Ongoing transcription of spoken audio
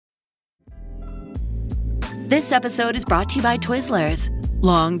This episode is brought to you by Twizzlers.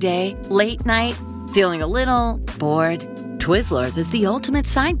 Long day, late night, feeling a little bored? Twizzlers is the ultimate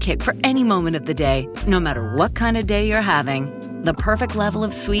sidekick for any moment of the day, no matter what kind of day you're having. The perfect level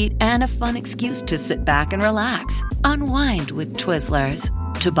of sweet and a fun excuse to sit back and relax. Unwind with Twizzlers.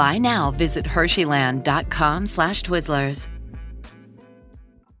 To buy now, visit Hersheyland.com/Twizzlers.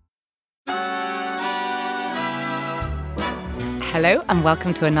 Hello and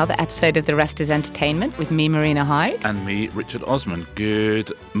welcome to another episode of The Rest is Entertainment with me, Marina Hyde. And me, Richard Osman.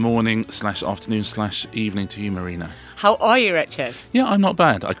 Good morning/afternoon/evening to you, Marina. How are you, Richard? Yeah, I'm not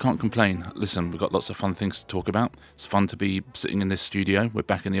bad. I can't complain. Listen, we've got lots of fun things to talk about. It's fun to be sitting in this studio. We're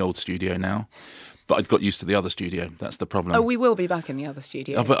back in the old studio now. But I'd got used to the other studio. That's the problem. Oh, we will be back in the other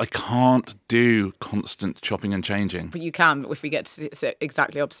studio. Oh, but I can't do constant chopping and changing. But you can if we get to sit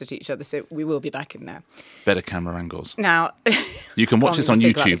exactly opposite each other, so we will be back in there. Better camera angles. Now... You can watch this on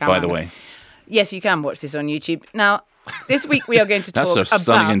YouTube, by the way. Yes, you can watch this on YouTube. Now, this week we are going to talk about... That's a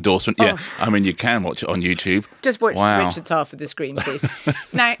stunning endorsement. Yeah, I mean, you can watch it on YouTube. Just watch Richard's half of the screen, please.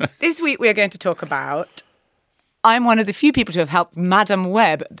 Now, this week we are going to talk about... I'm one of the few people to have helped Madam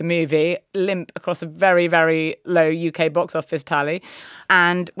Web, the movie, limp across a very, very low UK box office tally.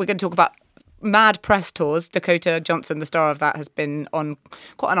 And we're going to talk about mad press tours. Dakota Johnson, the star of that, has been on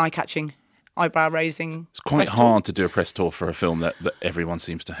quite an eye-catching, eyebrow-raising. It's quite hard to do a press tour for a film that everyone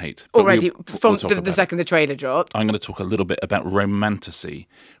seems to hate. Already, from the second the trailer dropped. I'm going to talk a little bit about Romantasy,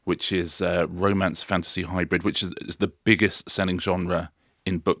 which is a romance fantasy hybrid, which is the biggest selling genre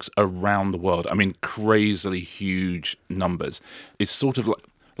in books around the world. I mean, crazily huge numbers. It's sort of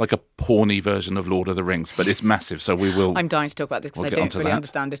like a porny version of Lord of the Rings, but it's massive, so we will... I'm dying to talk about this because I don't really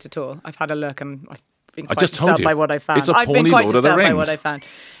understand it at all. I've had a look and I've been quite disturbed disturbed by what I found. It's a porny Lord of the Rings.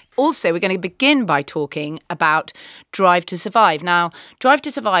 Also, we're going to begin by talking about Drive to Survive. Now, Drive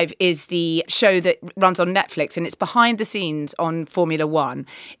to Survive is the show that runs on Netflix and it's behind the scenes on Formula One.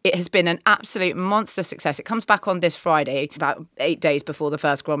 It has been an absolute monster success. It comes back on this Friday, about 8 days before the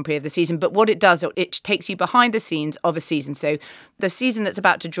first Grand Prix of the season. But what it does, it takes you behind the scenes of a season. So the season that's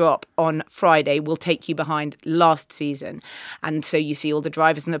about to drop on Friday will take you behind last season. And so you see all the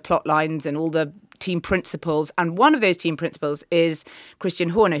drivers and the plot lines and all the team principals, and one of those team principals is Christian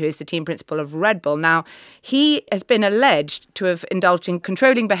Horner, who is the team principal of Red Bull. Now, he has been alleged to have indulged in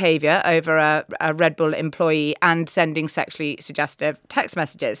controlling behaviour over a Red Bull employee and sending sexually suggestive text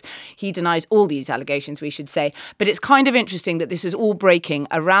messages. He denies all these allegations, we should say, but it's kind of interesting that this is all breaking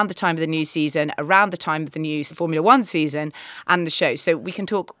around the time of the new season, around the time of the new Formula One season and the show. So we can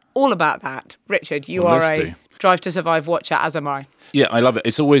talk all about that. Richard, you are a Drive to Survive watcher, as am I. Yeah, I love it.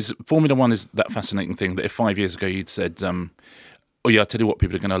 It's always, Formula One is that fascinating thing that if 5 years ago you'd said, oh yeah, I'll tell you what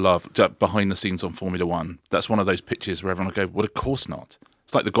people are going to love, behind the scenes on Formula One, that's one of those pitches where everyone will go, well, of course not.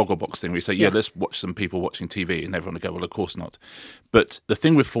 It's like the Gogglebox thing where you say, yeah, let's watch some people watching TV, and everyone will go, well, of course not. But the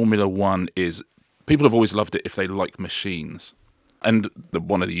thing with Formula One is people have always loved it if they like machines. And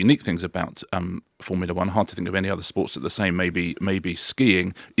one of the unique things about Formula One, hard to think of any other sports that the same, maybe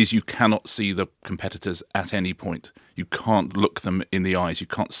skiing, is you cannot see the competitors at any point. You can't look them in the eyes. You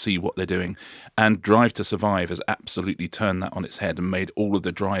can't see what they're doing. And Drive to Survive has absolutely turned that on its head and made all of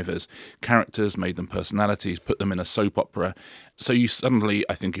the drivers characters, made them personalities, put them in a soap opera. So you suddenly,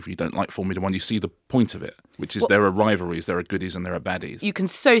 I think if you don't like Formula One, you see the point of it, which is there are rivalries, there are goodies and there are baddies. You can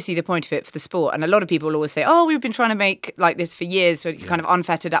so see the point of it for the sport. And a lot of people always say, oh, we've been trying to make like this for years, so kind of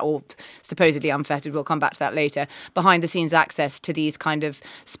unfettered, or supposedly unfettered, we'll come back to that later, behind the scenes access to these kind of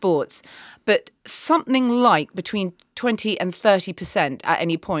sports. But something like between 20 and 30% at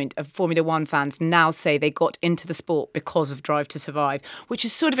any point of Formula One fans now say they got into the sport because of Drive to Survive, which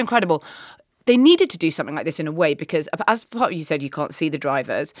is sort of incredible. They needed to do something like this in a way because, as part of you said, you can't see the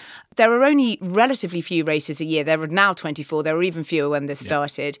drivers. There are only relatively few races a year. There are now 24. There were even fewer when this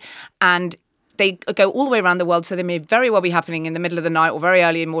started. And they go all the way around the world, so they may very well be happening in the middle of the night or very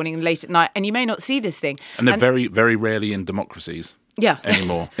early in the morning and late at night, and you may not see this thing. And they're very, very rarely in democracies.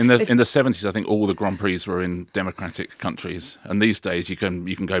 Anymore. In the 70s, I think all the Grand Prix were in democratic countries, and these days you can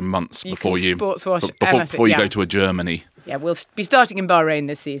go months before you go to a Germany. Yeah, we'll be starting in Bahrain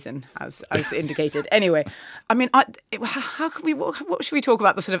this season, as indicated. Anyway, I mean, what should we talk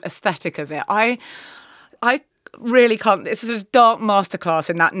about the sort of aesthetic of it? I really can't. It's a sort of dark masterclass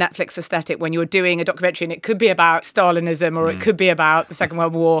in that Netflix aesthetic when you're doing a documentary and it could be about Stalinism or it could be about the Second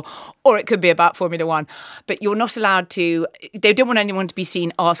World War or it could be about Formula One. But you're not allowed to, they don't want anyone to be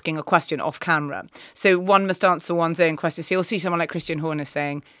seen asking a question off camera. So one must answer one's own question. So you'll see someone like Christian Horner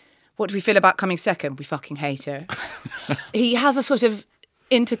saying, what do we feel about coming second? We fucking hate it. He has a sort of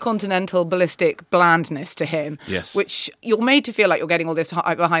intercontinental ballistic blandness to him. Yes. Which you're made to feel like you're getting all this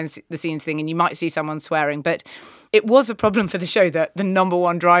behind the scenes thing, and you might see someone swearing, but it was a problem for the show that the number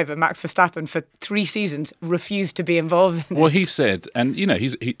one driver, Max Verstappen, for 3 seasons refused to be involved in it. Well, he said, and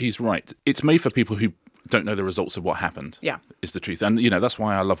he's right. It's made for people who don't know the results of what happened. Yeah. Is the truth. And, that's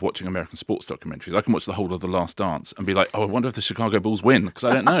why I love watching American sports documentaries. I can watch the whole of The Last Dance and be like, oh, I wonder if the Chicago Bulls win, because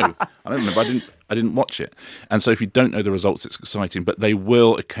I don't know. I don't remember. I didn't watch it. And so if you don't know the results, it's exciting. But they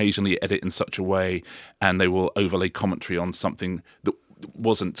will occasionally edit in such a way, and they will overlay commentary on something that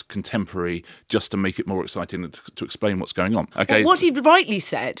wasn't contemporary, just to make it more exciting and to explain what's going on. Okay. Well, what he rightly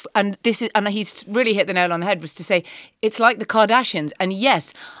said, and he's really hit the nail on the head, was to say it's like the Kardashians. And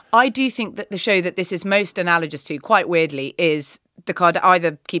yes, I do think that the show that this is most analogous to, quite weirdly, is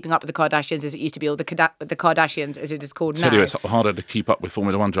either Keeping Up with the Kardashians as it used to be, or the Kardashians as it is called now. I tell you, it's harder to keep up with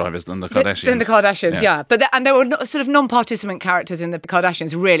Formula One drivers than the Kardashians. Than the Kardashians, yeah. But there were sort of non-participant characters in the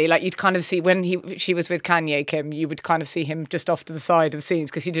Kardashians, really. Like, you'd kind of see when she was with Kanye, Kim, you would kind of see him just off to the side of scenes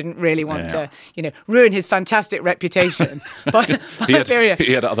because he didn't really want to, ruin his fantastic reputation. He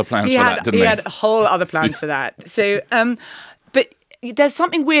had other plans for that, didn't he? He had whole other plans for that. So, but there's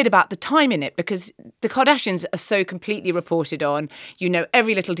something weird about the time in it, because the Kardashians are so completely reported on. You know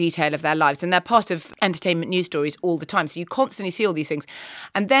every little detail of their lives, and they're part of entertainment news stories all the time. So you constantly see all these things.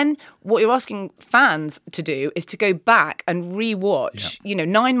 And then what you're asking fans to do is to go back and rewatch. Yeah.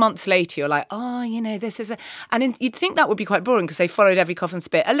 9 months later, you're like, this is and you'd think that would be quite boring because they followed every cough and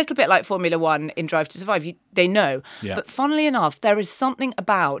spit, a little bit like Formula One in Drive to Survive. They know. Yeah. But funnily enough, there is something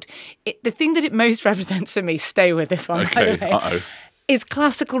about it. The thing that it most represents to me, stay with this one, by the way. Uh-oh. Is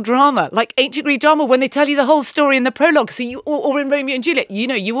classical drama, like ancient Greek drama, when they tell you the whole story in the prologue. So or in Romeo and Juliet,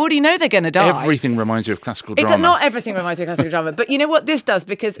 you already know they're going to die. Everything reminds you of classical drama. Not everything reminds you of classical drama, but you know what this does,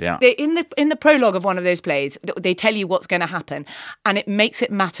 because in the prologue of one of those plays, they tell you what's going to happen, and it makes it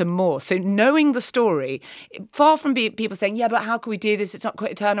matter more. So knowing the story, far from people saying, yeah, but how can we do this? It's not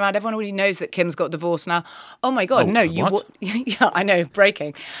quite a turnaround. Everyone already knows that Kim's got divorced now. Oh my God, no, what? Yeah, I know,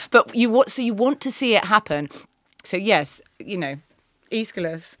 breaking, but you want to see it happen. So yes,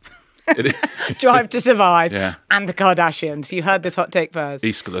 Aeschylus, Drive to Survive, and the Kardashians. You heard this hot take first.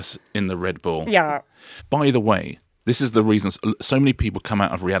 Aeschylus in the Red Bull. Yeah. By the way, this is the reason so many people come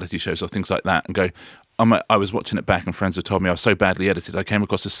out of reality shows or things like that and go, I was watching it back and friends have told me I was so badly edited. I came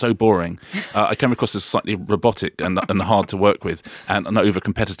across as so boring. I came across as slightly robotic and hard to work with and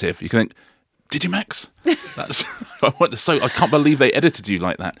over-competitive. You can think, did you, Max? I can't believe they edited you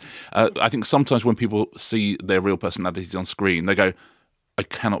like that. I think sometimes when people see their real personalities on screen, they go, I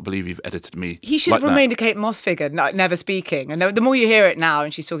cannot believe you've edited me. He should have remained a Kate Moss figure, never speaking. And the more you hear it now,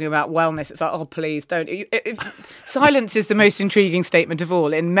 and she's talking about wellness, it's like, oh, please don't. Silence is the most intriguing statement of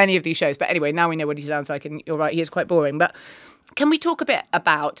all in many of these shows. But anyway, now we know what he sounds like, and you're right, he is quite boring. But can we talk a bit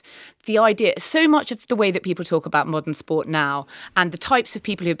about the idea? So much of the way that people talk about modern sport now, and the types of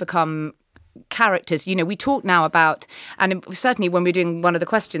people who've become characters, we talk now about, and certainly when we're doing one of the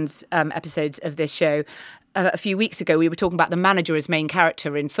questions episodes of this show, a few weeks ago, we were talking about the manager as main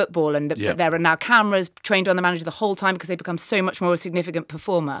character in football, and that there are now cameras trained on the manager the whole time because they become so much more a significant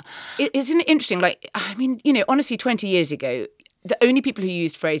performer. Isn't it interesting? Honestly, 20 years ago, the only people who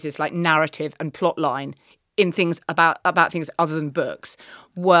used phrases like narrative and plot line in things about things other than books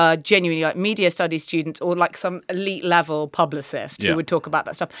were genuinely like media studies students or like some elite level publicist who would talk about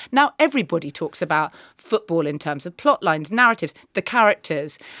that stuff. Now everybody talks about football in terms of plot lines, narratives, the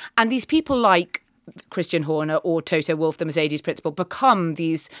characters, and these people like Christian Horner or Toto Wolff, the Mercedes principal, become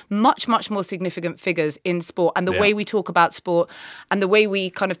these much, much more significant figures in sport, and the way we talk about sport and the way we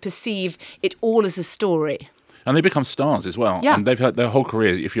kind of perceive it all as a story. And they become stars as well. Yeah. And they've had their whole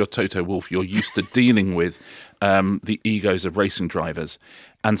career. If you're Toto Wolff, you're used to dealing with the egos of racing drivers.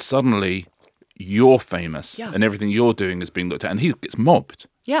 And suddenly you're famous and everything you're doing is being looked at. And he gets mobbed.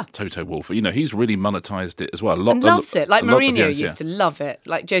 Yeah. Toto Wolff. He's really monetized it as well. Loves it. Like Mourinho used to love it.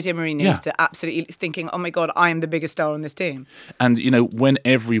 Like Jose Mourinho used to absolutely thinking, oh my God, I am the biggest star on this team. And, when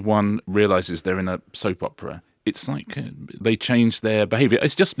everyone realises they're in a soap opera, it's like they change their behaviour.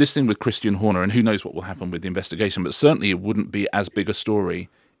 It's just this thing with Christian Horner, and who knows what will happen with the investigation, but certainly it wouldn't be as big a story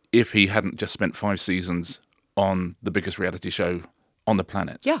if he hadn't just spent 5 seasons on the biggest reality show on the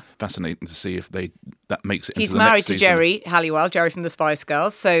planet. Yeah. Fascinating to see if that makes it into the next season. He's married to Jerry Halliwell, Jerry from the Spice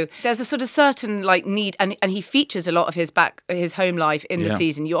Girls, so there's a sort of certain need, and he features a lot of his home life in the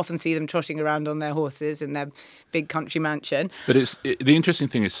season. You often see them trotting around on their horses in their big country mansion. But the interesting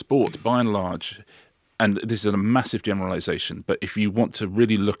thing is sport, by and large, and this is a massive generalization, but if you want to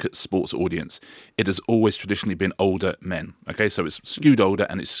really look at sports audience, it has always traditionally been older men. Okay, so it's skewed older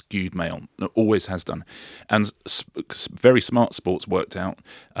and it's skewed male. It always has done. And very smart sports worked out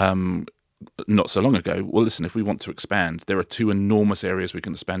not so long ago, well, listen, if we want to expand, there are two enormous areas we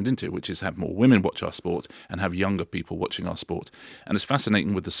can expand into, which is have more women watch our sport and have younger people watching our sport. And it's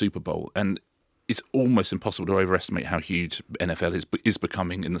fascinating with the Super Bowl. And it's almost impossible to overestimate how huge NFL is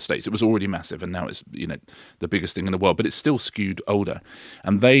becoming in the States. It was already massive, and now it's the biggest thing in the world, but it's still skewed older.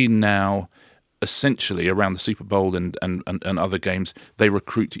 And they now essentially around the Super Bowl and other games, they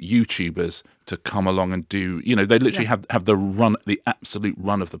recruit YouTubers to come along and do, they literally have the absolute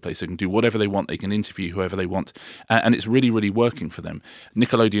run of the place. They can do whatever they want. They can interview whoever they want. And it's really, really working for them.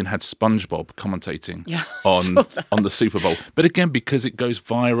 Nickelodeon had SpongeBob commentating on the Super Bowl. But again, because it goes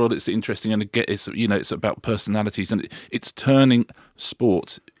viral, it's interesting, and it's about personalities, and it's turning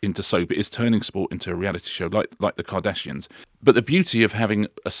sport into soap. It's turning sport into a reality show like the Kardashians. But the beauty of having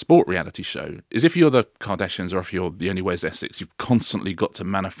a sport reality show is if you're the Kardashians or if you're the Only Ways Essex, you've constantly got to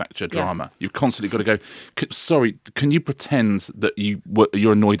manufacture drama. You've constantly got to go, sorry, can you pretend that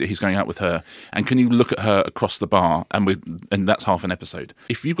you're annoyed that he's going out with her? And can you look at her across the bar? And that's half an episode.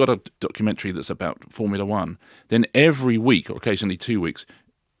 If you've got a documentary that's about Formula One, then every week or occasionally 2 weeks,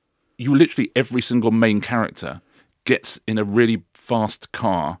 every single main character gets in a really fast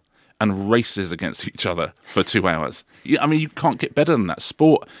car and races against each other for 2 hours. I mean, you can't get better than that.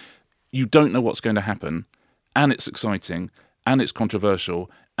 Sport, you don't know what's going to happen, and it's exciting, and it's controversial,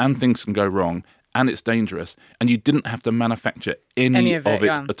 and things can go wrong, and it's dangerous, and you didn't have to manufacture any of it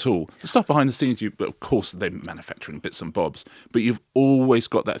at all. The stuff behind the scenes, but of course they're manufacturing bits and bobs, but you've always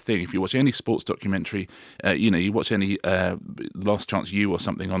got that thing. If you watch any sports documentary, you watch any Last Chance U or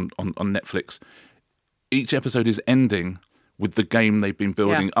something on Netflix, each episode is ending with the game they've been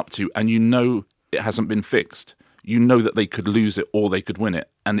building up to, and it hasn't been fixed. You know that they could lose it or they could win it,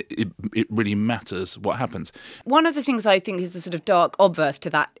 and it really matters what happens. One of the things I think is the sort of dark obverse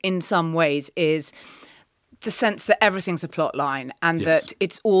to that in some ways is the sense that everything's a plot line and that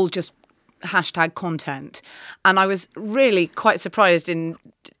it's all just hashtag content. And I was really quite surprised in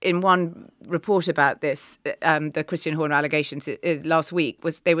one report about this, the Christian Horner allegations last week,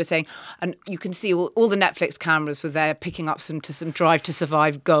 they were saying, and you can see all the Netflix cameras were there picking up some Drive to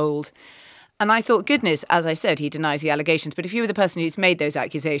Survive gold. And I thought, goodness, as I said, he denies the allegations. But if you were the person who's made those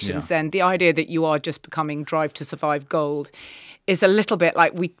accusations, then the idea that you are just becoming Drive to Survive gold is a little bit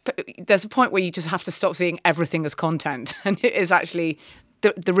like there's a point where you just have to stop seeing everything as content. And it is actually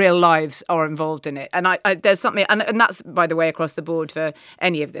the real lives are involved in it. And there's something, and that's, by the way, across the board for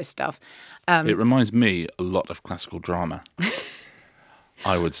any of this stuff. It reminds me a lot of classical drama,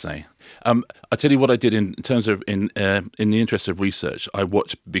 I would say. I'll tell you what I did in terms of, in the interest of research, I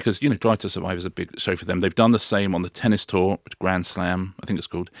watched, because, Drive to Survive is a big show for them. They've done the same on the tennis tour, Grand Slam, I think it's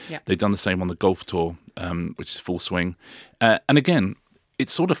called. Yep. They've done the same on the golf tour, which is Full Swing. And again,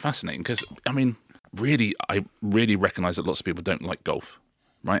 it's sort of fascinating because, I really recognise that lots of people don't like golf.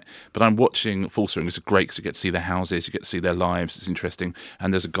 Right, but I'm watching Full Swing. It's great because you get to see their houses, you get to see their lives. It's interesting.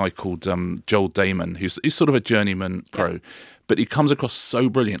 And there's a guy called Joel Damon he's sort of a journeyman pro, but he comes across so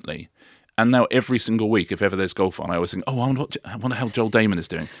brilliantly. And now every single week, if ever there's golf on, I always think, I wonder how Joel Damon is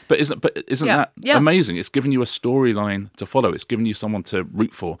doing. But isn't that amazing? It's giving you a storyline to follow. It's giving you someone to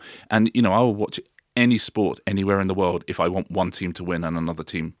root for. And I will watch any sport anywhere in the world if I want one team to win and another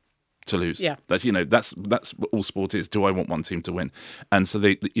team to lose. Yeah, that's what all sport is. Do I want one team to win? And so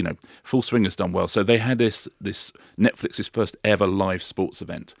they Full Swing has done well. So they had this Netflix's first ever live sports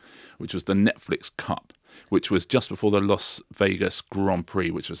event, which was the Netflix Cup, which was just before the Las Vegas Grand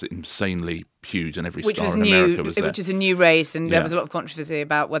Prix, which was insanely huge, and every star in America was there. Which is a new race, and there was a lot of controversy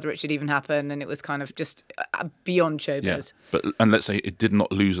about whether it should even happen, and it was kind of just beyond showbiz. Yeah. And let's say it did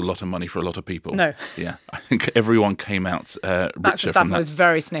not lose a lot of money for a lot of people. No. Yeah, I think everyone came out richer Max from that. was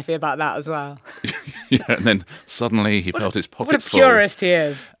very sniffy about that as well. Yeah, and then suddenly he felt his pockets full. What a purist he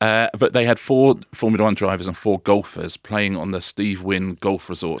is. But they had 4 Formula One drivers and 4 golfers playing on the Steve Wynn Golf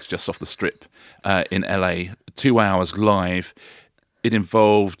Resort just off the Strip in LA, 2 hours live. It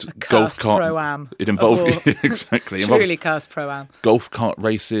involved golf cart pro-am. It involved exactly. Truly cursed pro-am. Golf cart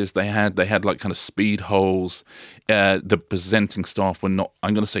races. They had like kind of speed holes. The presenting staff were not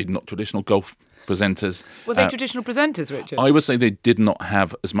traditional golf presenters. Were they traditional presenters, Richard? I would say they did not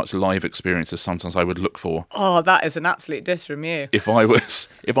have as much live experience as sometimes I would look for. Oh, that is an absolute diss from you. If I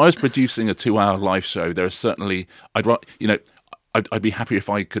was producing a 2-hour live show, there is certainly I'd be happy if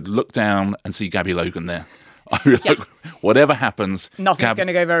I could look down and see Gabby Logan there. Like, whatever happens, Nothing's going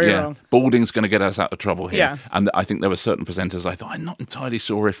to go very wrong. Balding's going to get us out of trouble here. Yeah. And I think there were certain presenters I thought, I'm not entirely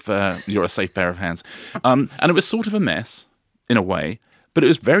sure if you're a safe pair of hands. And it was sort of a mess in a way, but it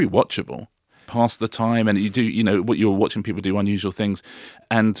was very watchable. Past the time, and what you're watching people do unusual things.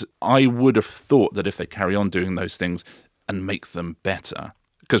 And I would have thought that if they carry on doing those things and make them better,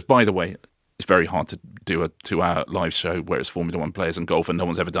 because by the way, it's very hard to do a 2-hour live show where it's Formula One players and golf and no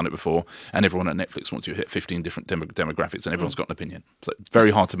one's ever done it before, and everyone at Netflix wants you to hit 15 different demographics and everyone's got an opinion. So it's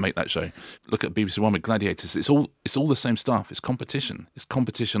very hard to make that show. Look at BBC One with Gladiators. It's all the same stuff. It's competition. It's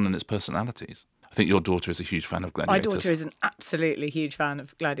competition and its personalities. I think your daughter is a huge fan of Gladiators. My daughter is an absolutely huge fan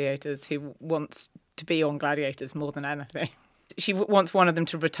of Gladiators who wants to be on Gladiators more than anything. She wants one of them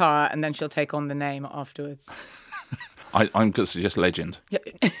to retire and then she'll take on the name afterwards. I'm going to suggest Legend. Yeah.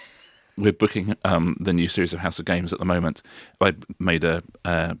 We're booking the new series of House of Games at the moment. I made a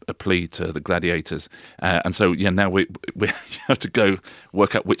plea to the gladiators, and so now we have to go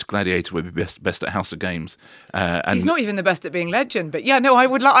work out which gladiator would be best at House of Games. And he's not even the best at being Legend, but I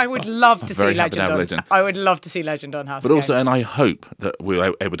would love to see Legend. I would love to see Legend on House of Games. But also, and I hope that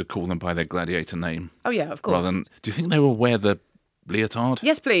we're able to call them by their gladiator name. Oh yeah, of course. Do you think they will wear the leotard?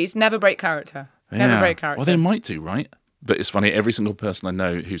 Yes, please. Never break character. Never break character. Well, they might do, right? But it's funny, every single person I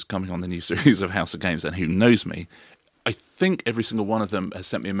know who's coming on the new series of House of Games and who knows me, I think every single one of them has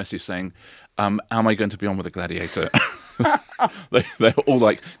sent me a message saying, am I going to be on with a gladiator? They're all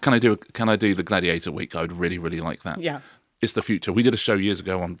like, can I do the Gladiator week? I would really, really like that. Yeah. It's the future. We did a show years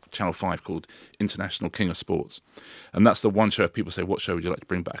ago on Channel 5 called International King of Sports. And that's the one show, if people say, what show would you like to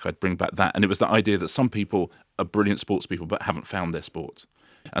bring back? I'd bring back that. And it was the idea that some people are brilliant sports people but haven't found their sport.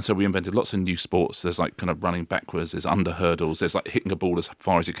 And so we invented lots of new sports. There's like kind of running backwards, there's under hurdles, there's like hitting a ball as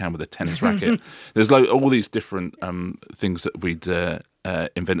far as you can with a tennis racket. There's all these different things that we'd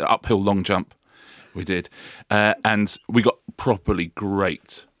invented. Uphill long jump we did. And we got properly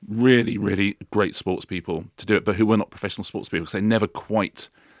great, really, really great sports people to do it, but who were not professional sports people because they never quite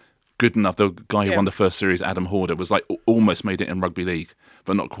good enough. The guy who won the first series, Adam Horder, was like almost made it in rugby league,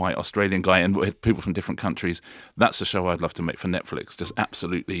 but not quite. Australian guy, and we had people from different countries. That's a show I'd love to make for Netflix. Just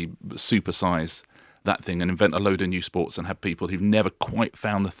absolutely supersize that thing and invent a load of new sports and have people who've never quite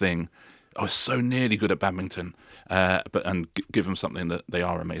found the thing. I was so nearly good at badminton, but give them something that they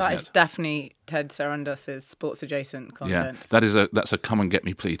are amazing at. That is definitely Ted Sarandos's sports adjacent content. Yeah, that's a come and get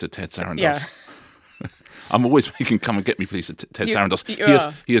me plea to Ted Sarandos. Yeah. I'm always making come and get me please to Ted Sarandos.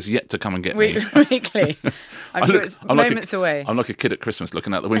 He has yet to come and get me. Weekly. I'm sure it's moments away. I'm like a kid at Christmas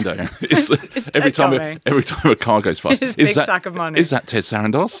looking out the window. every time a car goes past. His big sack of money. Is that Ted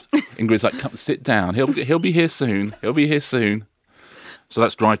Sarandos? Ingrid's like, come sit down. He'll be here soon. He'll be here soon. So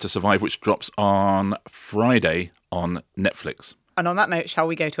that's Drive to Survive, which drops on Friday on Netflix. And on that note, shall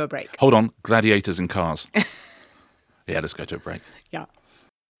we go to a break? Hold on. Gladiators in cars. Yeah, let's go to a break. Yeah.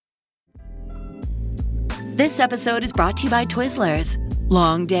 This episode is brought to you by Twizzlers.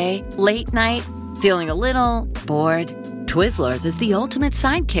 Long day, late night, feeling a little bored? Twizzlers is the ultimate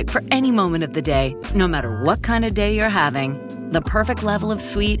sidekick for any moment of the day, no matter what kind of day you're having. The perfect level of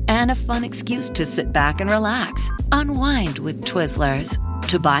sweet and a fun excuse to sit back and relax. Unwind with Twizzlers.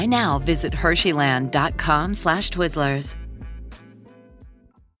 To buy now, visit Hersheyland.com/Twizzlers.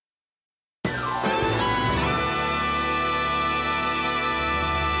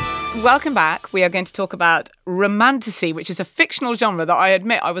 Welcome back. We are going to talk about Romantasy, which is a fictional genre that I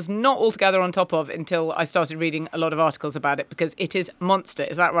admit I was not altogether on top of until I started reading a lot of articles about it, because it is monster.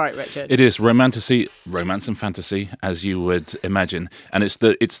 Is that right, Richard? It is. Romantasy, romance and fantasy, as you would imagine. And it's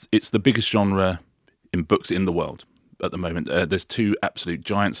the biggest genre in books in the world at the moment. There's two absolute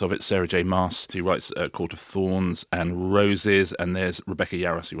giants of it. Sarah J. Maas, who writes Court of Thorns and Roses, and there's Rebecca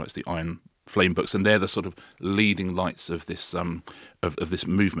Yarros, who writes the Iron Flame books, and they're the sort of leading lights of this of this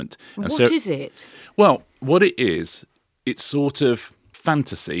movement. And what is it? Well, what it is, it's sort of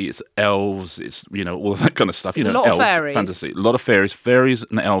fantasy. It's elves. It's all of that kind of stuff. It's a lot elves, of fairies. Fantasy, a lot of fairies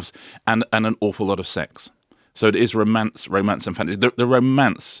and elves, and an awful lot of sex. So it is romance and fantasy. The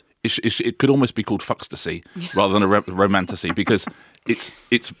romance, it could almost be called fuckstasy rather than a romantasy, because it's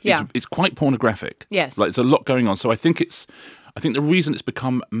quite pornographic. Yes, like there's a lot going on. So I think the reason it's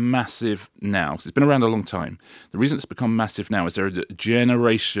become massive now, because it's been around a long time, the reason it's become massive now is there are a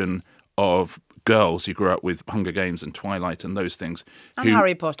generation of girls who grew up with Hunger Games and Twilight and those things. And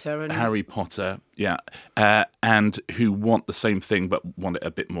Harry Potter. Harry Potter, yeah. And who want the same thing but want it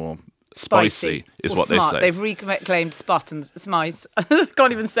a bit more spicy is or what smart. they say. They've reclaimed spot and smice. I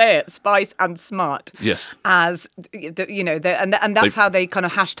can't even say it. Spice and smart. Yes. As and that's how they kind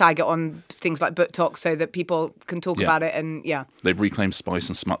of hashtag it on things like Book Talk, so that people can talk about it. And they've reclaimed spice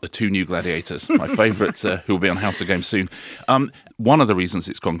and smart, the two new gladiators, my favourite, who will be on House of Games soon. One of the reasons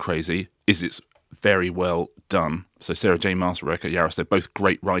it's gone crazy is it's very well done. So Sarah J. Maas, Rebecca Yarros, they're both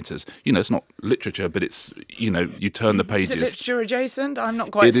great writers. It's not literature, but it's, you turn the pages. Is it literature adjacent? I'm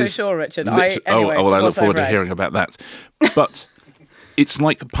not quite so sure, Richard. I look forward to hearing about that. But it's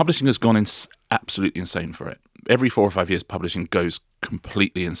like publishing has gone absolutely insane for it. Every 4 or 5 years, publishing goes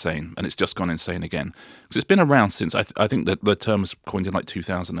completely insane, and it's just gone insane again. Because it's been around since, I think that the term was coined in like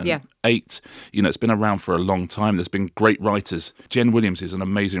 2008. It's been around for a long time. There's been great writers. Jen Williams is an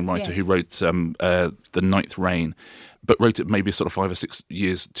amazing writer who wrote The Ninth Reign, but wrote it maybe sort of 5 or 6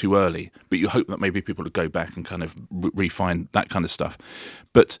 years too early. But you hope that maybe people would go back and kind of refine that kind of stuff.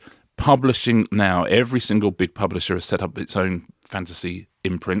 But publishing now, every single big publisher has set up its own fantasy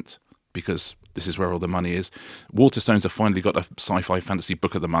imprint, because this is where all the money is. Waterstones have finally got a sci-fi fantasy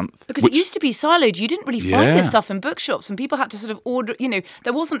book of the month. Because it used to be siloed. You didn't really find this stuff in bookshops, and people had to sort of order,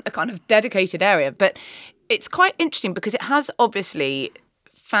 there wasn't a kind of dedicated area. But it's quite interesting because it has obviously...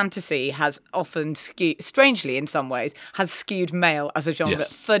 Fantasy has often skewed, strangely in some ways, has skewed male as a genre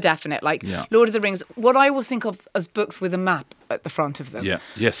for definite. Like Lord of the Rings, what I always think of as books with a map at the front of them.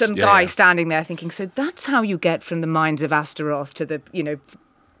 Some guy standing there thinking, so that's how you get from the mines of Astaroth to the,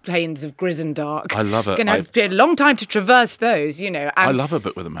 plains of Grisendark. I love it. Going to take a long time to traverse those, I love a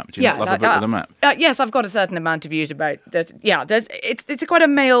book with a map. Do you not love a book with a map? Yes, I've got a certain amount of views about that. It's quite a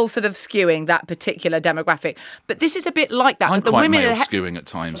male sort of skewing that particular demographic. But this is a bit like that. I'm the quite women male skewing at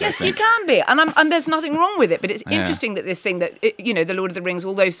times. Yes, I think. you can be, and there's nothing wrong with it. But it's interesting that this thing that the Lord of the Rings,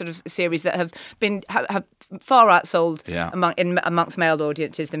 all those sort of series that have been have far outsold amongst male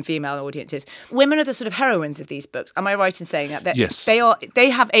audiences than female audiences. Women are the sort of heroines of these books. Am I right in saying that? Yes, they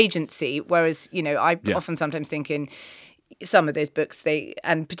have agency, whereas I often sometimes think in some of those books,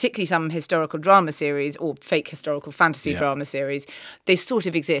 and particularly some historical drama series or fake historical fantasy drama series, they sort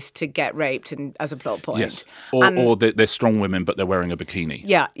of exist to get raped and as a plot point. Yes, or they're strong women but they're wearing a bikini.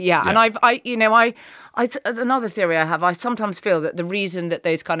 Yeah. And another theory I have, I sometimes feel that the reason that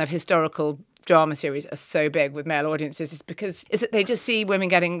those kind of historical drama series are so big with male audiences is that they just see women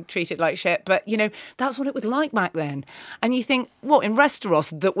getting treated like shit. But, that's what it was like back then. And you think, what, in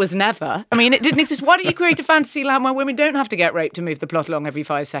Westeros, that was never? I mean, it didn't exist. Why don't you create a fantasy land where women don't have to get raped to move the plot along every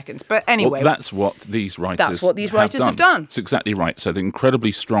 5 seconds? But anyway. Well, that's what these writers have done. It's exactly right. So the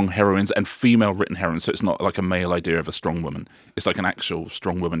incredibly strong heroines and female written heroines. So it's not like a male idea of a strong woman. It's like an actual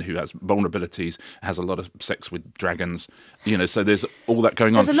strong woman who has vulnerabilities, has a lot of sex with dragons. So there's all that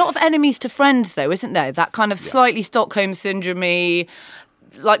going on. There's a lot of enemies to friends, though, isn't there? That kind of slightly Stockholm syndrome-y,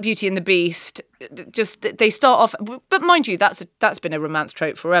 like Beauty and the Beast. Just they start off, but mind you, that's been a romance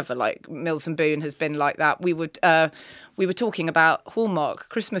trope forever. Like Mills and Boon has been like that. We were talking about Hallmark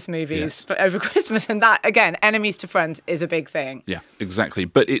Christmas movies over Christmas, and that again, enemies to friends is a big thing. Yeah, exactly.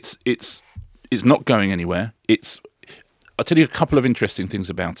 But it's not going anywhere. I'll tell you a couple of interesting things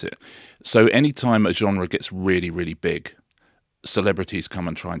about it. So anytime a genre gets really, really big, celebrities come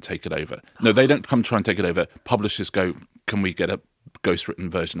and try and take it over. No, they don't come try and take it over. Publishers go, can we get a ghostwritten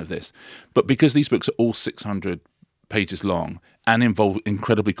version of this? But because these books are all 600 pages long and involve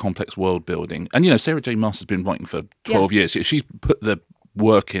incredibly complex world building, and Sarah J. Maas has been writing for 12 years. She's put the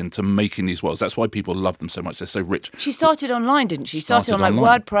work into making these worlds. That's why people love them so much. They're so rich. She started online, didn't she? She started on like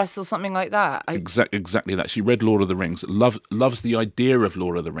WordPress or something like that. Exactly that. She read Lord of the Rings, loves the idea of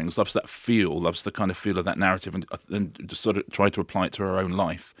Lord of the Rings, loves that feel, loves the kind of feel of that narrative, and just sort of tried to apply it to her own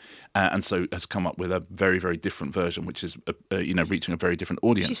life. And so has come up with a very, very different version, which is, reaching a very different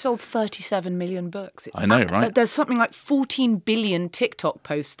audience. She sold 37 million books. I know, right? There's something like 14 billion TikTok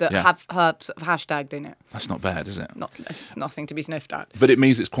posts that have her sort of hashtagged in it. That's not bad, is it? It's nothing to be sniffed at. But it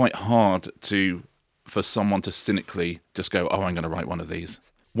means it's quite hard for someone to cynically just go, oh, I'm going to write one of these.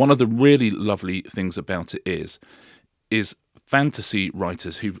 One of the really lovely things about it is fantasy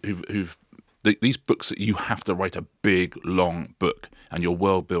writers who've these books, you have to write a big, long book, and your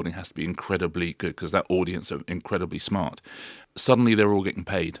world building has to be incredibly good because that audience are incredibly smart. Suddenly they're all getting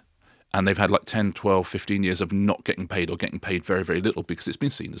paid, and they've had like 10, 12, 15 years of not getting paid or getting paid very, very little because it's been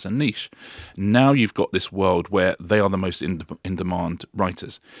seen as a niche. Now you've got this world where they are the most in-demand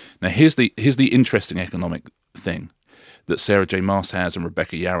writers. Now here's the interesting economic thing that Sarah J. Maas has and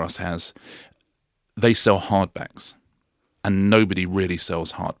Rebecca Yarros has. They sell hardbacks. And nobody really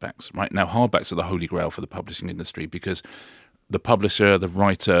sells hardbacks, right? Now, hardbacks are the holy grail for the publishing industry because the publisher, the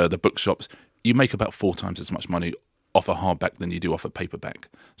writer, the bookshops, you make about 4 times as much money off a hardback than you do off a paperback.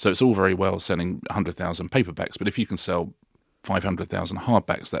 So it's all very well selling 100,000 paperbacks, but if you can sell 500,000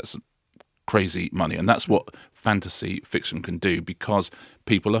 hardbacks, that's crazy money. And that's what fantasy fiction can do, because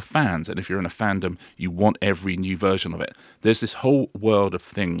people are fans. And if you're in a fandom, you want every new version of it. There's this whole world of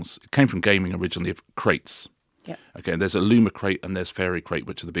things. It came from gaming originally, of crates. Yeah. Okay, there's a Luma crate and there's Fairy crate,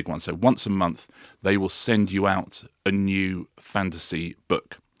 which are the big ones. So once a month, they will send you out a new fantasy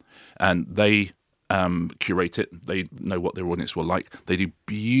book. And they curate it. They know what their audience will like. They do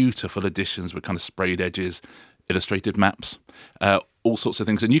beautiful editions with kind of sprayed edges, illustrated maps, all sorts of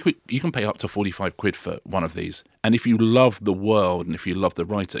things. And you can pay up to 45 quid for one of these. And if you love the world and if you love the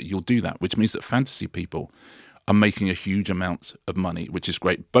writer, you'll do that, which means that fantasy people are making a huge amount of money, which is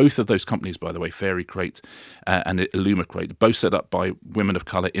great. Both of those companies, by the way, Fairy Crate and Illuma Crate, both set up by women of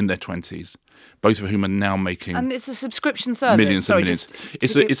colour in their 20s, both of whom are now making... And it's a subscription service. Millions and millions.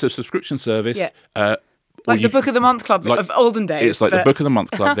 It's a subscription service. Yeah. Like the Book of the Month Club of olden days. It's like the Book of the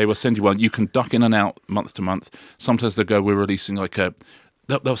Month Club. They will send you one. You can duck in and out month to month. Sometimes they go, we're releasing like a...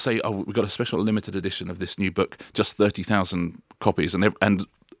 They'll say, oh, we've got a special limited edition of this new book, just 30,000 copies. And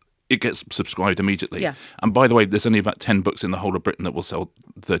it gets subscribed immediately. Yeah. And by the way, there's only about 10 books in the whole of Britain that will sell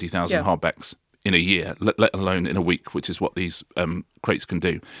 30,000 hardbacks in a year, let alone in a week, which is what these crates can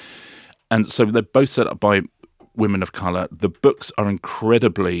do. And so they're both set up by women of colour. The books are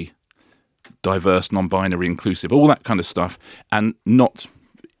incredibly diverse, non-binary, inclusive, all that kind of stuff, and not,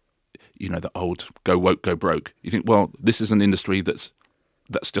 the old go woke, go broke. You think, well, this is an industry that's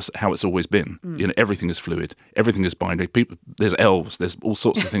just how it's always been. Everything is fluid, everything is binary. There's elves, there's all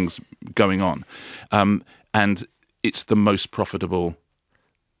sorts of things going on, and it's the most profitable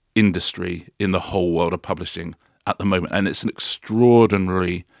industry in the whole world of publishing at the moment, and it's an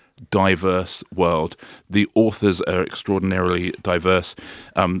extraordinarily diverse world. The authors are extraordinarily diverse.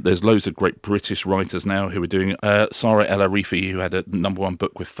 There's loads of great British writers now who are doing Sarah El Arifi, who had a #1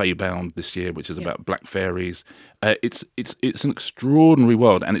 book with Feybound this year, which is about black fairies. It's an extraordinary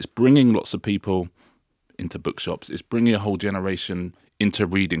world, and it's bringing lots of people into bookshops. It's bringing a whole generation into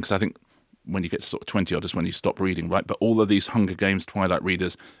reading, because I think when you get to sort of 20 odd is when you stop reading, right? But all of these Hunger Games, Twilight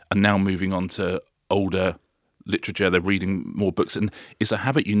readers are now moving on to older literature. They're reading more books, and it's a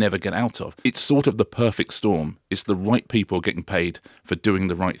habit you never get out of. It's sort of the perfect storm. It's the right people getting paid for doing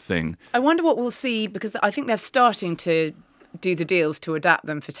the right thing. I wonder what we'll see, because I think they're starting to do the deals to adapt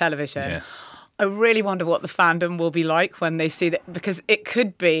them for television. Yes. I really wonder what the fandom will be like when they see that, because it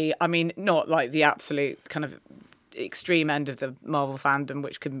could be, not like the absolute kind of extreme end of the Marvel fandom,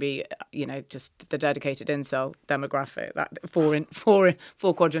 which can be, just the dedicated incel demographic, that four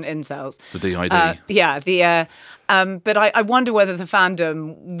quadrant incels. The DID. But I wonder whether the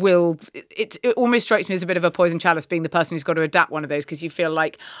fandom will. It almost strikes me as a bit of a poison chalice, being the person who's got to adapt one of those, because you feel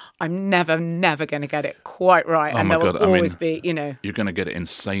like I'm never going to get it quite right, and there will always be, you're going to get it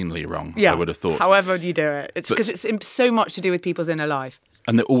insanely wrong. Yeah, I would have thought. However you do it, it's because it's so much to do with people's inner life,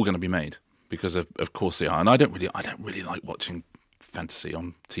 and they're all going to be made. Because of course they are, and I don't really like watching fantasy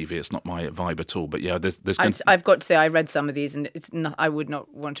on TV. It's not my vibe at all. But yeah, there's. I've got to say, I read some of these, and it's not. I would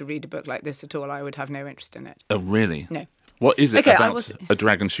not want to read a book like this at all. I would have no interest in it. Oh really? No. What is it about a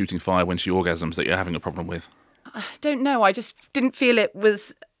dragon shooting fire when she orgasms that you're having a problem with? I don't know. I just didn't feel it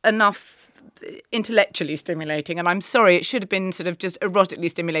was enough intellectually stimulating, and I'm sorry, it should have been sort of just erotically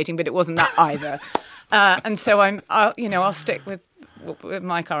stimulating, but it wasn't that either. And so I'll stick with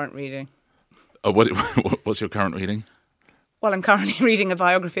my current reading. Oh, what's your current reading? Well, I'm currently reading a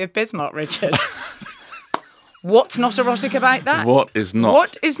biography of Bismarck, Richard. What's not erotic about that? What is not?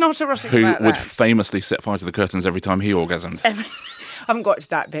 What is not erotic about that? Who would famously set fire to the curtains every time he orgasmed? I haven't got to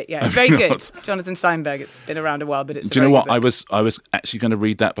that bit yet. It's very good. Jonathan Steinberg. It's been around a while, but it's. Do you know what? I was actually going to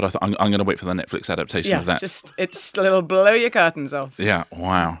read that, but I thought I'm going to wait for the Netflix adaptation of that. It's a little blow your curtains off. Yeah.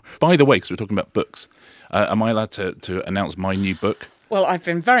 Wow. By the way, because we're talking about books, am I allowed to announce my new book? Well, I've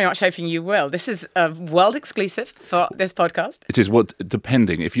been very much hoping you will. This is a world exclusive for this podcast. It is.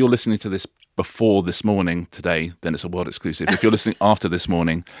 Depending. If you're listening to this before this morning today, then it's a world exclusive. If you're listening after this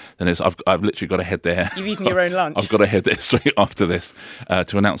morning, then I've literally got to head there. You've eaten your own lunch. I've got to head there straight after this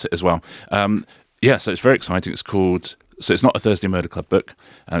to announce it as well. So it's very exciting. So it's not a Thursday Murder Club book,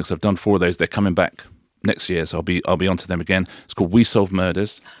 because I've done 4 of those. They're coming back next year, so I'll be onto them again. It's called We Solve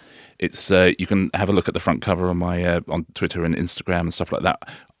Murders. It's you can have a look at the front cover on my on Twitter and Instagram and stuff like that.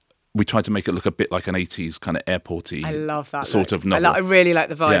 We tried to make it look a bit like an 80s kind of airporty. I love that sort look. of novel. I really like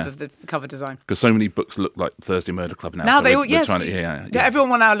the vibe of the cover design. Because so many books look like Thursday Murder Club now. Now so they all, we're yes. Trying to,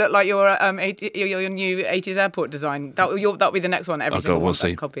 everyone will now look like your new 80s airport design. That'll be the next one. Every single one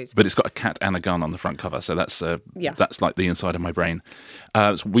of copies. But it's got a cat and a gun on the front cover, so that's like the inside of my brain.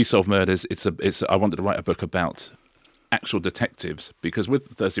 So We Solve Murders. I wanted to write a book about actual detectives, because with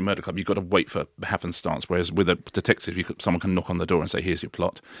the Thursday Murder Club, you've got to wait for happenstance, whereas with a detective, someone can knock on the door and say, here's your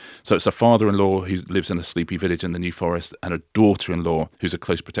plot. So it's a father-in-law who lives in a sleepy village in the New Forest, and a daughter-in-law who's a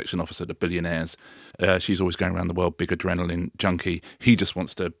close protection officer to billionaires. She's always going around the world, big adrenaline junkie. He just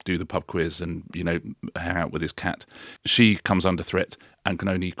wants to do the pub quiz and, hang out with his cat. She comes under threat and can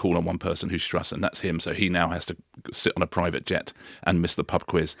only call on one person who she trusts, and that's him. So he now has to sit on a private jet and miss the pub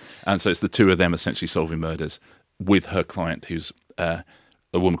quiz. And so it's the two of them essentially solving murders with her client, who's a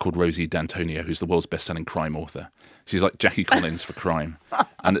woman called Rosie D'Antonio, who's the world's best-selling crime author. She's like Jackie Collins for crime.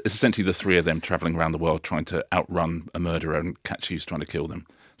 And it's essentially the three of them travelling around the world trying to outrun a murderer and catch who's trying to kill them.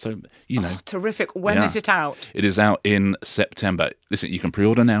 So, terrific. When is it out? It is out in September. Listen, you can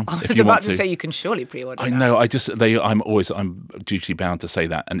pre-order now I if was you want about to say you can surely pre-order I now. know. I'm duty bound to say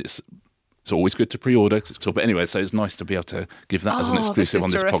that, and it's always good to pre-order. But anyway, so it's nice to be able to give that as an exclusive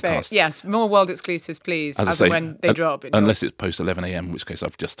on this terrific. podcast. Yes, more world exclusives, please, As I say, when they drop. Unless it's post 11 a.m, in which case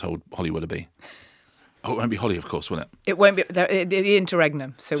I've just told Holly Willoughby. Oh, it won't be Holly, of course, will it? It won't be the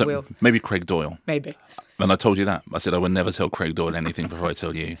interregnum, so we'll... Maybe Craig Doyle. Maybe. And I told you that. I said I would never tell Craig Doyle anything before I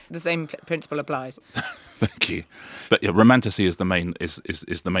tell you. The same principle applies. Thank you. But yeah, Romantasy is the main is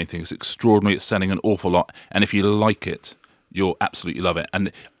the main thing. It's extraordinary. It's selling an awful lot, and if you like it, you'll absolutely love it.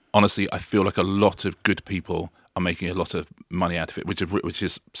 And honestly, I feel like a lot of good people are making a lot of money out of it, which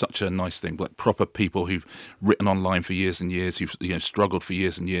is such a nice thing. Like proper people who've written online for years and years, who've struggled for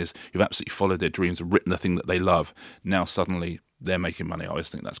years and years, who've absolutely followed their dreams and written the thing that they love. Now suddenly they're making money. I always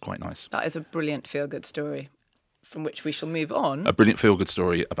think that's quite nice. That is a brilliant feel-good story, from which we shall move on. A brilliant feel-good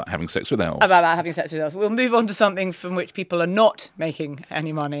story about having sex with elves. About that, having sex with elves. We'll move on to something from which people are not making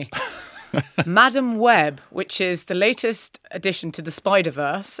any money. Madam Web, which is the latest addition to the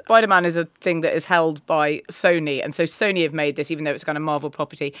Spider-Verse. Spider-Man is a thing that is held by Sony, and so Sony have made this, even though it's kind of Marvel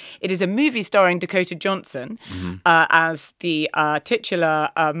property. It is a movie starring Dakota Johnson as the titular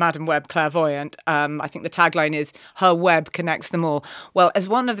Madam Web clairvoyant. I think the tagline is, her web connects them all. Well, as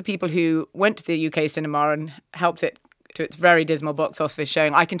one of the people who went to the UK cinema and helped it to its very dismal box office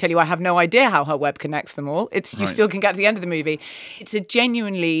showing, I can tell you I have no idea how her web connects them all. You still can get to the end of the movie. It's a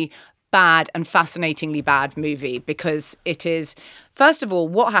genuinely bad and fascinatingly bad movie, because it is, first of all,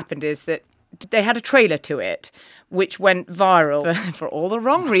 what happened is that they had a trailer to it which went viral for all the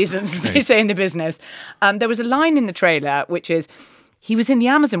wrong reasons, they say in the business. There was a line in the trailer which is, he was in the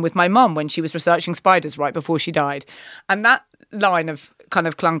Amazon with my mum when she was researching spiders right before she died. And that line of kind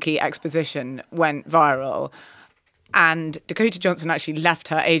of clunky exposition went viral. And Dakota Johnson actually left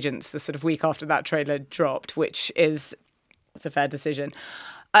her agents the sort of week after that trailer dropped, which is, it's a fair decision.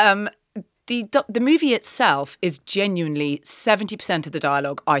 The movie itself is genuinely 70% of the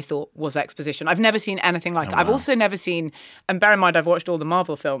dialogue I thought was exposition. I've never seen anything like it. I've also never seen, and bear in mind I've watched all the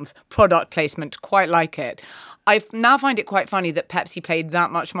Marvel films, product placement quite like it. I now find it quite funny that Pepsi paid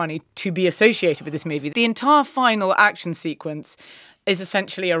that much money to be associated with this movie. The entire final action sequence is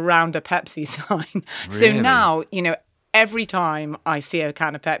essentially around a Pepsi sign. Really? So now, every time I see a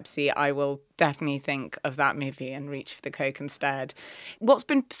can of Pepsi, I will definitely think of that movie and reach for the Coke instead. What's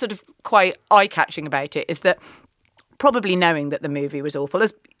been sort of quite eye-catching about it is that, probably knowing that the movie was awful,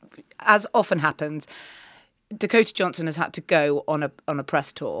 as often happens, Dakota Johnson has had to go on a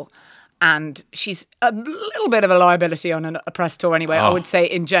press tour. And she's a little bit of a liability on a press tour anyway, I would say,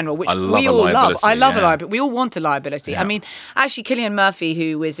 in general, which we all love. I love a liability. We all want a liability. Yeah. I mean, actually, Cillian Murphy,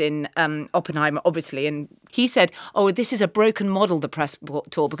 who was in Oppenheimer, obviously, and he said, this is a broken model, the press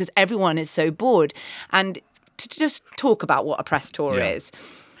tour, because everyone is so bored. And to just talk about what a press tour is,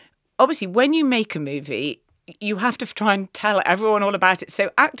 obviously, when you make a movie, you have to try and tell everyone all about it. So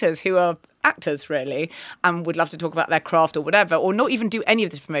actors who are actors, really, and would love to talk about their craft or whatever, or not even do any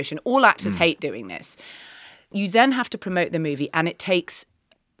of this promotion. All actors hate doing this. You then have to promote the movie, and it takes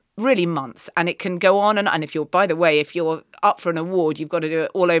really months, and it can go on. And if you're, by the way, if you're up for an award, you've got to do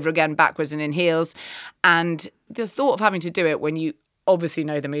it all over again, backwards and in heels. And the thought of having to do it when you obviously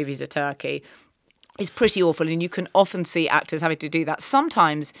know the movie's a turkey is pretty awful, and you can often see actors having to do that.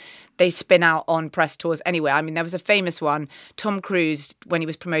 Sometimes they spin out on press tours anyway. I mean, there was a famous one, Tom Cruise, when he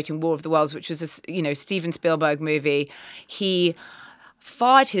was promoting War of the Worlds, which was a Steven Spielberg movie. He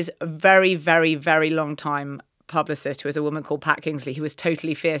fired his very, very, very long time publicist, who was a woman called Pat Kingsley, who was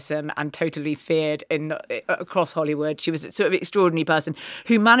totally fearsome and totally feared across Hollywood. She was a sort of extraordinary person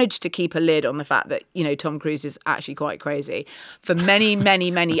who managed to keep a lid on the fact that, Tom Cruise is actually quite crazy for many, many,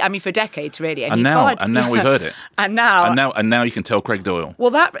 many, I mean, for decades, really. And now we've heard it. And now you can tell Craig Doyle.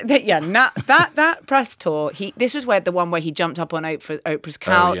 Well, that press tour, this was the one where he jumped up on Oprah's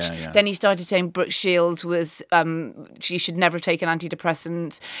couch. Then he started saying Brooke Shields was, she should never have taken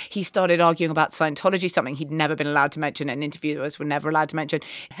antidepressants. He started arguing about Scientology, something he'd never been allowed to mention and interviewers were never allowed to mention.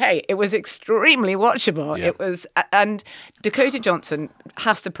 Hey, it was extremely watchable. Yeah. It was, and Dakota Johnson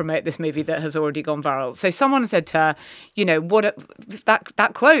has to promote this movie that has already gone viral. So someone said to her,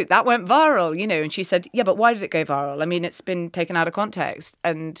 that quote, that went viral, and she said, yeah, but why did it go viral? I mean, it's been taken out of context.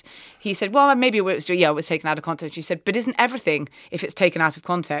 And he said, well, maybe it was taken out of context. She said, but isn't everything, if it's taken out of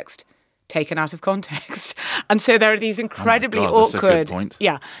context, taken out of context? And so there are these incredibly that's a good awkward point.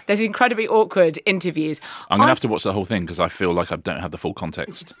 Yeah, there's incredibly awkward interviews. I'm going to have to watch the whole thing because I feel like I don't have the full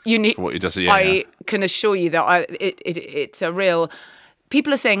context for what you just said. I can assure you that it's a real...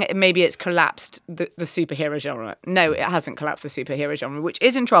 People are saying maybe it's collapsed the superhero genre. No, it hasn't collapsed the superhero genre, which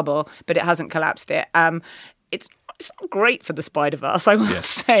is in trouble, but it hasn't collapsed it. It's not great for the Spider-Verse, I will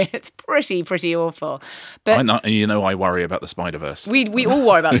say. It's pretty awful. But I worry about the Spider-Verse. We all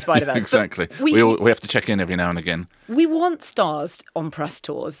worry about the Spider-Verse. Exactly. We have to check in every now and again. We want stars on press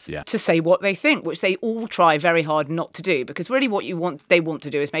tours to say what they think, which they all try very hard not to do, because really what they want to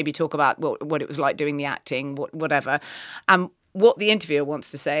do is maybe talk about what it was like doing the acting, whatever. What the interviewer wants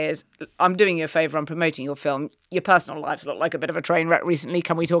to say is, I'm doing you a favour, I'm promoting your film. Your personal lives look like a bit of a train wreck recently.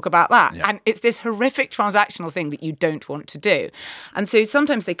 Can we talk about that? Yeah. And it's this horrific transactional thing that you don't want to do. And so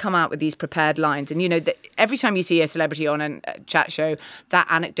sometimes they come out with these prepared lines. And, every time you see a celebrity on a chat show, that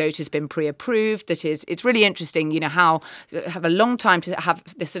anecdote has been pre-approved. It's really interesting, how have a long time to have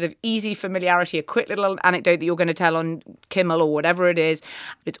this sort of easy familiarity, a quick little anecdote that you're going to tell on Kimmel or whatever it is.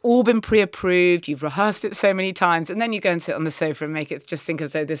 It's all been pre-approved. You've rehearsed it so many times. And then you go and sit on the sofa and make it just think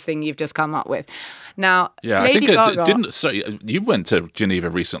as though this thing you've just come up with. Now, Lady Gaga... you went to Geneva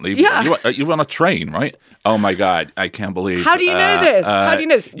recently. Yeah. You were on a train, right? Oh my God, I can't believe... How do you know this? How do you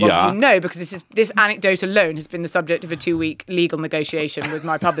know this? Well, you know because this anecdote alone has been the subject of a 2-week legal negotiation with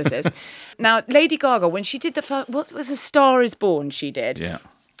my publicist. Now, Lady Gaga, when she did what was A Star Is Born she did? Yeah.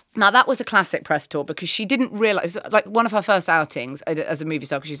 Now, that was a classic press tour because she didn't realise, like one of her first outings as a movie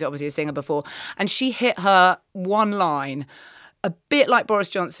star, because she's obviously a singer before, and she hit her one line a bit like Boris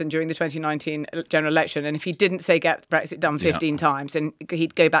Johnson during the 2019 general election. And if he didn't say get Brexit done 15 times, and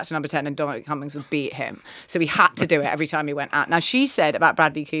he'd go back to number 10 and Dominic Cummings would beat him. So he had to do it every time he went out. Now, she said about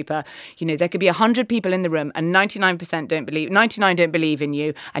Bradley Cooper, there could be 100 people in the room and 99 don't believe in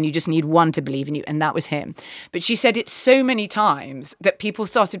you, and you just need one to believe in you. And that was him. But she said it so many times that people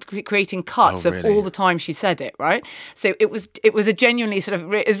started creating cuts of all the time she said it, right? So it was a genuinely sort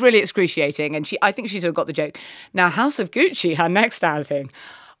of, it was really excruciating. And I think she sort of got the joke. Now, House of Gucci, her next outing,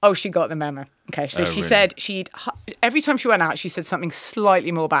 she got the memo. Okay, so she said every time she went out, she said something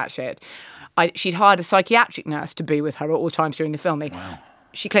slightly more batshit. She'd hired a psychiatric nurse to be with her at all times during the filming. Wow.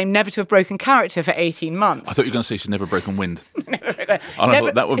 She claimed never to have broken character for 18 months. I thought you were going to say she's never broken wind.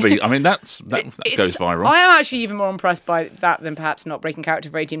 That would be... I mean, that goes viral. I am actually even more impressed by that than perhaps not breaking character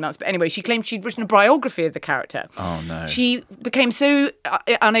for 18 months. But anyway, she claimed she'd written a biography of the character. Oh, no. She became so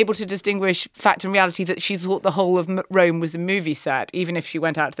unable to distinguish fact and reality that she thought the whole of Rome was a movie set, even if she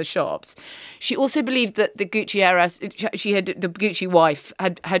went out to the shops. She also believed that the Gucci heiress, the Gucci wife,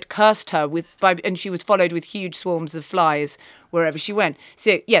 had cursed her and she was followed with huge swarms of flies wherever she went.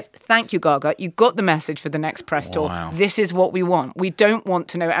 So, yes, thank you, Gaga. You got the message for the next press tour. Wow. This is what we want. We don't want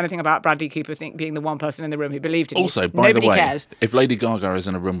to know anything about Bradley Cooper being the one person in the room who believed in you. Also, by Nobody the way, cares. If Lady Gaga is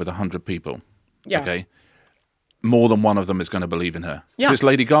in a room with 100 people, okay, more than one of them is going to believe in her. Yeah. So it's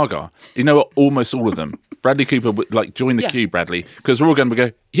Lady Gaga. Almost all of them. Bradley Cooper would join the queue, Bradley, because we're all going to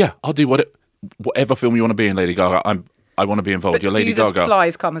go, yeah, I'll do whatever film you want to be in, Lady Gaga. I want to be involved. But You're Lady Gaga. Do the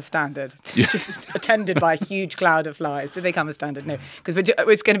flies come as standard? Just attended by a huge cloud of flies. Do they come as standard? No. Because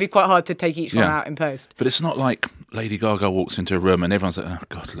it's going to be quite hard to take each one out in post. But it's not like Lady Gaga walks into a room and everyone's like, oh,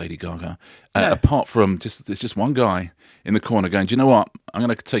 God, Lady Gaga. No. Apart from there's just one guy in the corner going, do you know what? I'm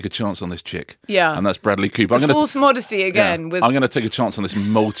going to take a chance on this chick. Yeah. And that's Bradley Cooper. False modesty again. I'm going to take a chance on this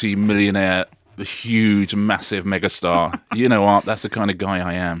multi-millionaire, huge, massive megastar. You know what? That's the kind of guy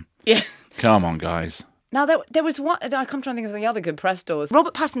I am. Yeah. Come on, guys. Now, there was one... I'm trying to think of the other good press tours.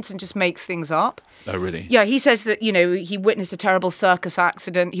 Robert Pattinson just makes things up. Oh, really? Yeah, he says that, he witnessed a terrible circus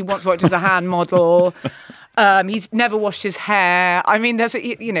accident. He once worked as a hand model. He's never washed his hair. I mean, there's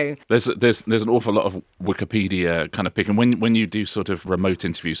an awful lot of Wikipedia kind of picking. When you do sort of remote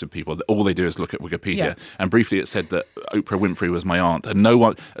interviews with people, all they do is look at Wikipedia. Yeah. And briefly it said that Oprah Winfrey was my aunt. And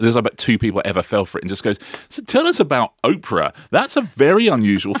there's about 2 people ever fell for it and just goes, so tell us about Oprah. That's a very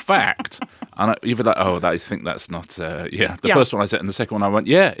unusual fact. And you'd be like, I think that's not, The first one I said, and the second one I went,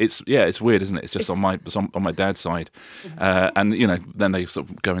 it's weird, isn't it? It's just on my dad's side. And, then they sort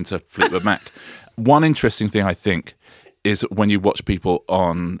of go into Fleetwood Mac. One interesting thing, I think, is when you watch people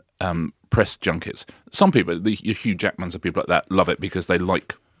on press junkets. Some people, the Hugh Jackmans and people like that, love it because they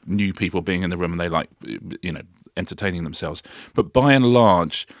like new people being in the room and they like, entertaining themselves. But by and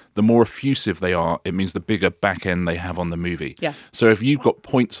large, the more effusive they are, it means the bigger back end they have on the movie. Yeah. So if you've got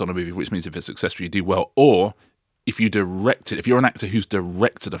points on a movie, which means if it's successful, you do well, or if you direct it, if you're an actor who's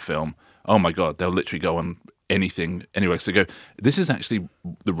directed a film, oh my God, they'll literally go on anything anyway. So go, this is actually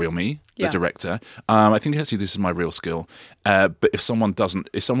the real me, the director. I think actually this is my real skill. But if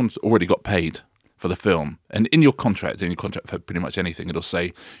someone's already got paid for the film, and in your contract for pretty much anything, it'll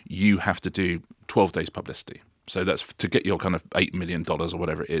say you have to do 12 days publicity. So that's to get your kind of $8 million or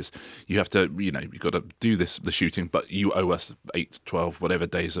whatever it is. You have to, you've got to do the shooting, but you owe us 8, 12, whatever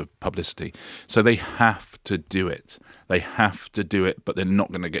days of publicity. So they have to do it. They have to do it, but they're not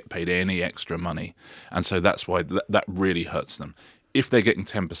going to get paid any extra money. And so that's why that really hurts them. If they're getting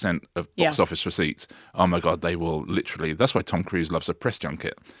 10% of box office receipts, oh my God, they will literally. That's why Tom Cruise loves a press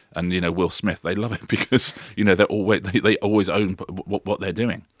junket, and Will Smith, they love it because they always own what they're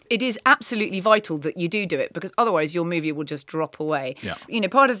doing. It is absolutely vital that you do it, because otherwise your movie will just drop away. Yeah.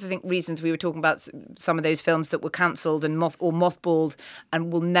 Part of the reasons we were talking about some of those films that were cancelled and mothballed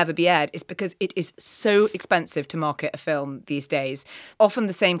and will never be aired is because it is so expensive to market a film these days. Often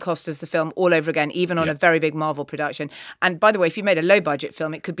the same cost as the film all over again, even on a very big Marvel production. And by the way, if you made a low budget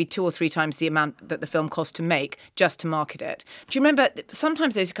film, it could be 2 or 3 times the amount that the film cost to make just to market it. Do you remember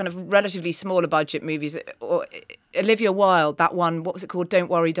sometimes those kind of relatively smaller budget movies, or Olivia Wilde, that one, what was it called? Don't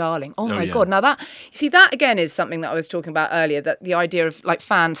Worry, Darling. Oh my God. Now that again is something that I was talking about earlier, that the idea of like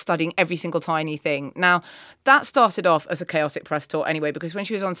fans studying every single tiny thing. Now that started off as a chaotic press tour anyway, because when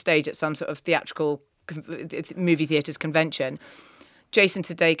she was on stage at some sort of theatrical movie theatres convention, Jason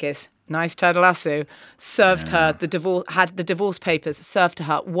Sudeikis, nice Ted Lasso, served her had the divorce papers served to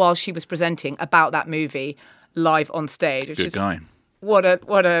her while she was presenting about that movie live on stage. Good guy. What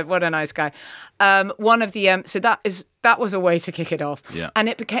a nice guy. One of the so that was a way to kick it off. Yeah.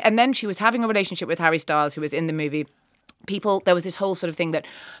 And then she was having a relationship with Harry Styles, who was in the movie. There was this whole sort of thing that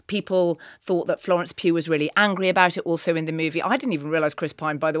people thought that Florence Pugh was really angry about it also in the movie. I didn't even realise Chris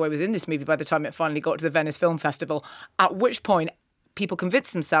Pine, by the way, was in this movie by the time it finally got to the Venice Film Festival, at which point people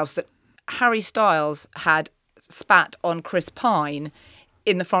convinced themselves that Harry Styles had spat on Chris Pine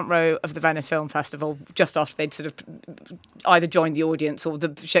in the front row of the Venice Film Festival just after they'd sort of either joined the audience or the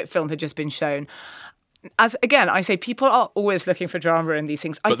film had just been shown. As again, I say people are always looking for drama in these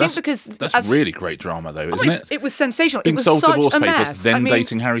things. I think because that's really great drama, though, isn't it? It was sensational. Being it was sold such divorce a papers, mess. then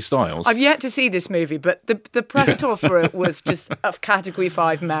dating Harry Styles. I've yet to see this movie, but the press tour for it was just a Category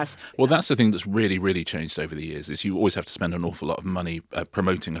 5 mess. Well, that's the thing that's really, really changed over the years. Is you always have to spend an awful lot of money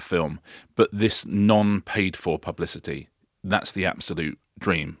promoting a film, but this non-paid-for publicity, that's the absolute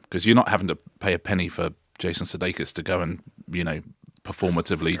dream, because you're not having to pay a penny for Jason Sudeikis to go and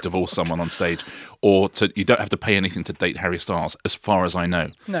performatively divorce someone on stage, or you don't have to pay anything to date Harry Styles, as far as I know.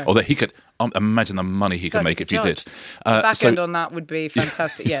 No. Although he could imagine the money he could make if you did. The back end on that would be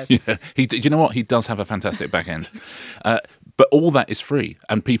fantastic. Yes. Yeah. You know what? He does have a fantastic back end. But all that is free,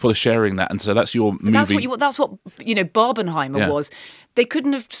 and people are sharing that, and so that's your movie. That's what Barbenheimer was. They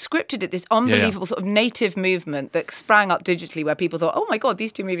couldn't have scripted it. This unbelievable sort of native movement that sprang up digitally, where people thought, "Oh my God,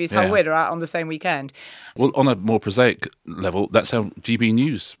 these two movies, how weird, are out on the same weekend." Well, on a more prosaic level, that's how GB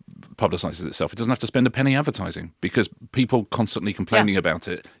News publicises itself. It doesn't have to spend a penny advertising, because people constantly complaining about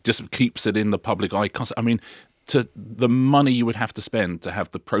it just keeps it in the public eye. I mean, to the money you would have to spend to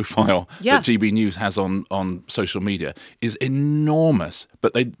have the profile that GB News has on social media is enormous,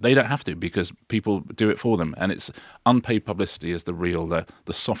 but they don't have to, because people do it for them, and it's unpaid publicity is the real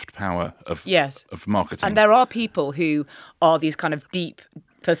the soft power of marketing. And there are people who are these kind of deep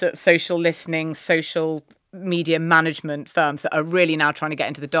social listening, social media management firms that are really now trying to get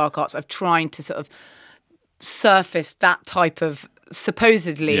into the dark arts of trying to sort of surface that type of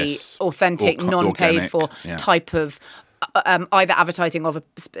supposedly authentic, non-paid for type of either advertising of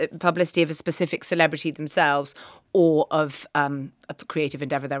a publicity of a specific celebrity themselves or of a creative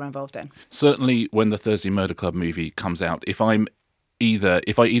endeavour they're involved in. Certainly when the Thursday Murder Club movie comes out, if I either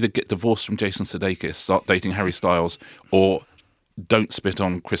get divorced from Jason Sudeikis, start dating Harry Styles, or don't spit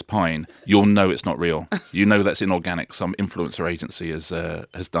on Chris Pine, you'll know it's not real. You know that's inorganic. Some influencer agency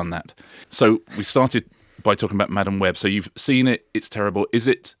has done that. So we started by talking about Madam Web. So you've seen it, it's terrible. Is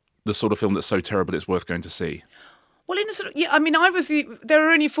it the sort of film that's so terrible it's worth going to see? Well, in a sort of, I mean, there were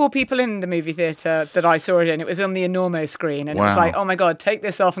only 4 people in the movie theatre that I saw it in. It was on the enormous screen, and it was like, oh my God, take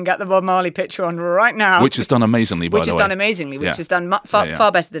this off and get the Bob Marley picture on right now. Which is done amazingly, by the way. Which is done amazingly, which is done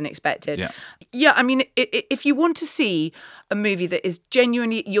far better than expected. Yeah, I mean, if you want to see a movie that is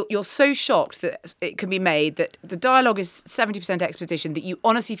genuinely, you're so shocked that it can be made, that the dialogue is 70% exposition, that you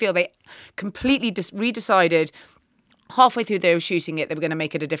honestly feel they completely redecided halfway through they were shooting it, they were going to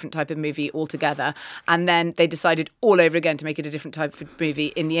make it a different type of movie altogether. And then they decided all over again to make it a different type of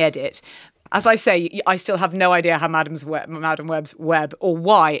movie in the edit. As I say, I still have no idea how Madam Web's web or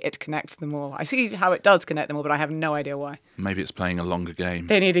why it connects them all. I see how it does connect them all, but I have no idea why. Maybe it's playing a longer game.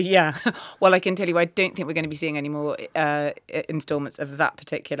 They need Well, I can tell you, I don't think we're going to be seeing any more instalments of that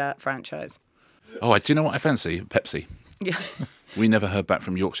particular franchise. Oh, do you know what I fancy? Pepsi. Yeah. We never heard back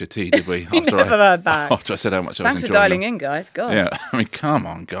from Yorkshire Tea, did we? Never heard back. After I said how much I was Thanks enjoying for dialing them. in, guys. God. Yeah, I mean, come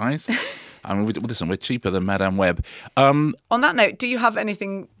on, guys. I mean, listen, we're cheaper than Madame Web. On that note, do you have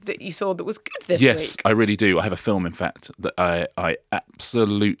anything that you saw that was good this week? Yes, I really do. I have a film, in fact, that I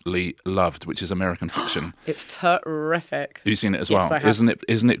absolutely loved, which is American Fiction. It's terrific. You've seen it as Yes, well, I have.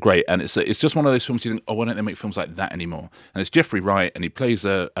 Isn't it great? And it's just one of those films you think, oh, why don't they make films like that anymore? And it's Jeffrey Wright, and he plays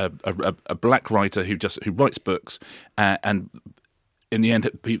a black writer who writes books, and in the end,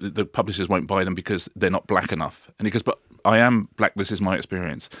 the publishers won't buy them because they're not black enough. And he goes, but I am black, this is my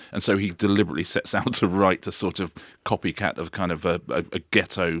experience. And so he deliberately sets out to write a sort of copycat of kind of a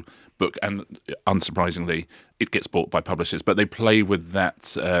ghetto book. And unsurprisingly, it gets bought by publishers. But they play with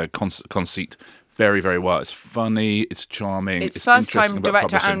that conceit very, very well. It's funny, it's charming. It's interesting first-time about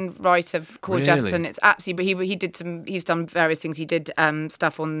director publishing. and writer Cord Really? Jefferson. It's absolutely. But he's done various things. He did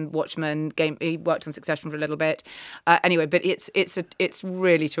stuff on Watchmen. He worked on Succession for a little bit. Anyway, but it's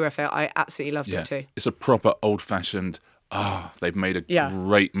really terrific. I absolutely loved it too. It's a proper old-fashioned. They've made a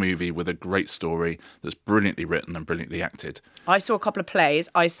great movie with a great story that's brilliantly written and brilliantly acted. I saw a couple of plays.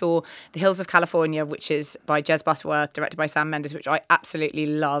 I saw The Hills of California, which is by Jez Butterworth, directed by Sam Mendes, which I absolutely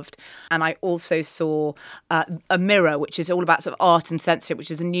loved. And I also saw A Mirror, which is all about sort of art and censorship,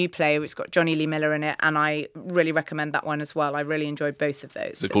 which is a new play. It's got Johnny Lee Miller in it. And I really recommend that one as well. I really enjoyed both of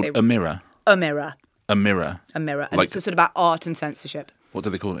those. They're called A Mirror. A Mirror. A Mirror. A Mirror. And Like- it's sort of about art and censorship. What do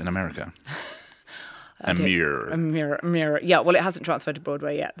they call it in America? A mirror. A mirror. Yeah, well, it hasn't transferred to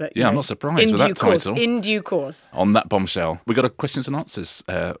Broadway yet, but Yeah, I'm not surprised with that title. In due course. On that bombshell, we got a questions and answers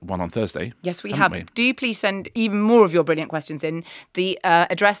one on Thursday. Yes, we haven't have. Do please send even more of your brilliant questions in. The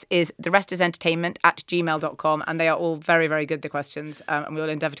address is therestisentertainment@gmail.com, and they are all very, very good, the questions, and we'll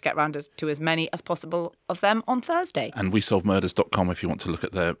endeavour to get round to as many as possible of them on Thursday. And wesolvemurders.com if you want to look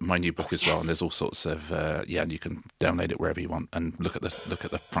at my new book as well. And there's all sorts of and you can download it wherever you want and look at the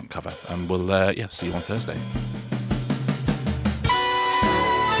front cover. And we'll see you on Thursday.